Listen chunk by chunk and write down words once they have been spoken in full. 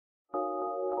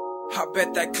I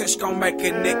bet that kush gon' make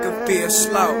a nigga feel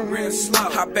slow, real slow.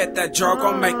 I bet that drug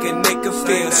gon' make a nigga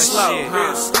feel slow,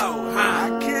 real slow,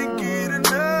 I can't get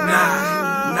enough.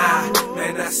 Nah,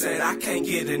 man, I said I can't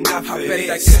get enough. I bet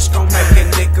that kush gon' make a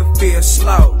nigga feel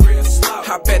slow, real slow.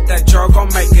 I bet that drug gon'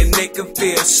 make a nigga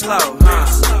feel slow,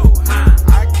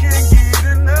 I can't get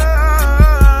enough.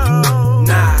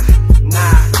 Nah,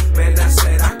 man, I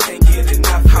said I can't get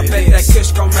enough. I bet that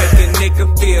kush gon' make a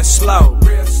nigga feel slow,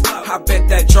 real slow. I bet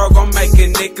that drug gon' make a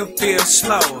nigga feel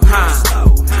slow,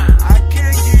 I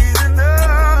can't get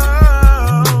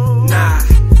enough. Nah,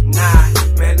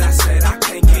 man, I said I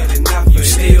can't get enough. You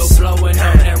still blowing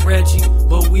on that Reggie,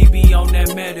 but we be on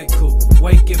that medical.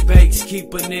 Wake and bakes,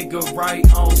 keep a nigga right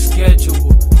on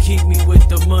schedule. Keep me with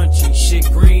the munchies, shit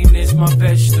green is my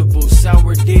vegetable.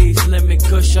 Sour D's, lemon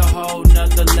kush, a whole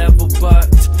nother level. But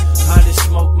I just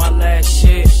smoked my last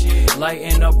shit.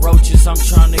 Lighting up roaches, I'm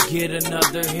trying to get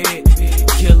another hit.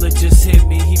 Killa just hit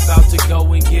me, he bout to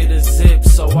go and get a zip.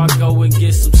 So I go and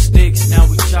get some sticks, now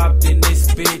we chopped in this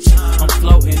bitch. I'm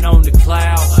floating on the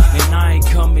cloud, and I ain't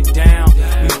coming down.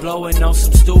 We blowing on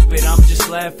some stupid, I'm just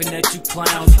laughing at you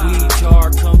clowns. Weed jar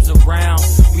comes around,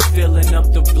 we filling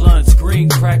up the blunts. Green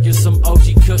crackers, some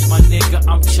OG kush, my nigga,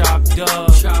 I'm chopped up.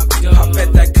 I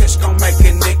bet that kush gon' make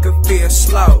a nigga feel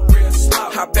slow.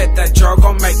 I bet that drug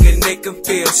gon' make a nigga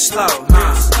feel slow,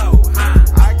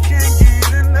 I can't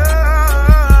get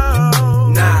enough.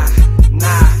 Nah,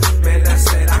 man, I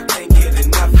said I can't get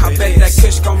enough. I bet that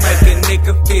kush gon' make a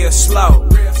nigga feel slow.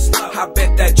 I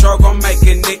bet that drug gon' make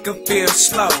a nigga feel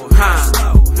slow,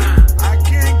 I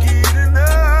can't get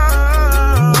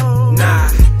enough. Nah,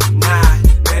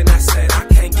 man, I said I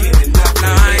can't get enough.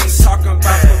 Now I ain't talking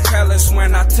about propellers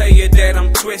when I tell you that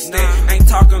I'm twisted. Ain't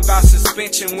talking about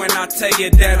suspension when I tell you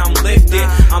that I'm lifted.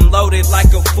 I'm loaded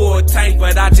like a full tank,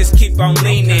 but I just keep on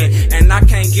leaning. And I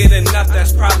can't get enough,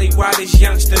 that's probably why this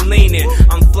youngster leaning.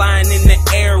 I'm flying in the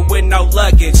air with no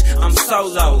luggage, I'm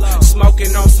solo.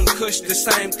 Smoking on some kush the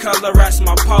same color as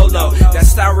my polo. That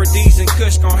sour D's and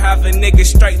kush gon' have a nigga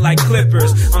straight like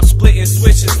clippers. I'm splitting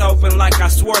switches open like I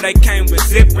swore they came with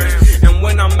zippers. And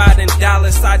when I'm out in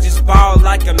Dallas, I just ball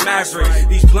like a maverick.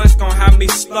 These blunts gon' have me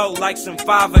slow like some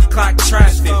 5 o'clock traffic.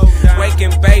 Wake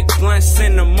and bake blunts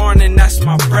in the morning, that's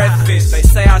my breakfast. They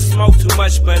say I smoke too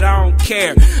much, but I don't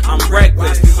care, I'm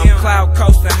reckless. I'm cloud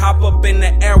coasting, hop up in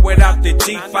the air without the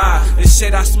G5. The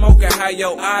shit I smoke and have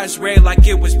your eyes red like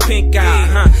it was pink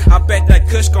eye, I bet that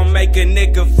kush gon' make a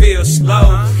nigga feel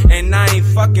slow. And I ain't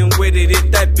fucking with it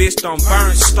if that bitch don't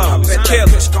burn slow. I bet that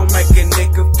kush gon' make a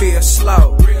nigga feel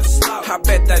slow. I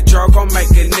bet that drug gon'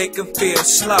 make a nigga feel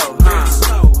slow,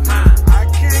 I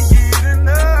can't get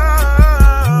enough.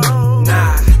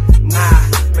 Nah,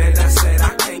 man, I said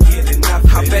I can't get enough.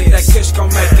 I bet that kush gon'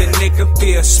 make a nigga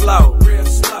feel slow.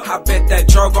 I bet that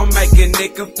drug gon' make a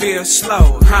nigga feel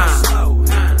slow, I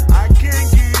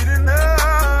can't get enough.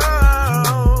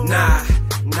 Nah,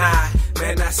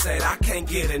 man, I said I can't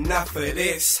get enough of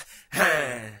this,